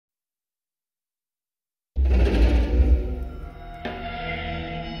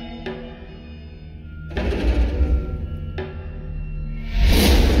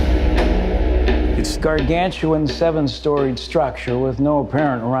gargantuan 7-storied structure with no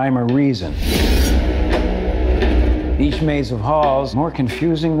apparent rhyme or reason. Each maze of halls more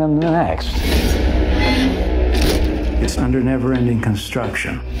confusing than the next. It's under never-ending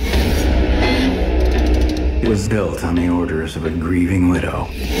construction. It was built on the orders of a grieving widow.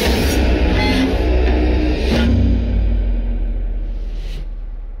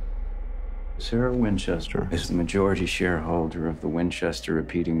 Sarah Winchester is the majority shareholder of the Winchester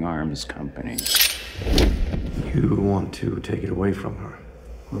Repeating Arms Company. You want to take it away from her?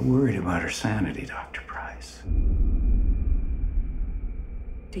 We're worried about her sanity, Dr. Price.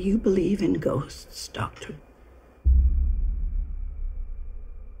 Do you believe in ghosts, Doctor?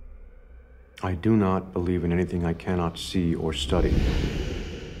 I do not believe in anything I cannot see or study.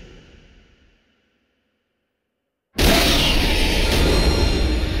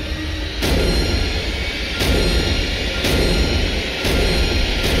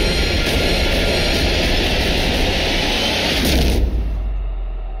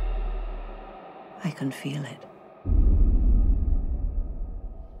 I can feel it.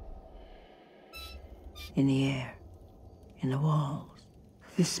 In the air, in the walls.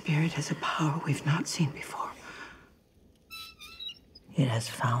 This spirit has a power we've not seen before. It has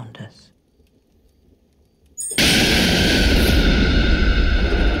found us.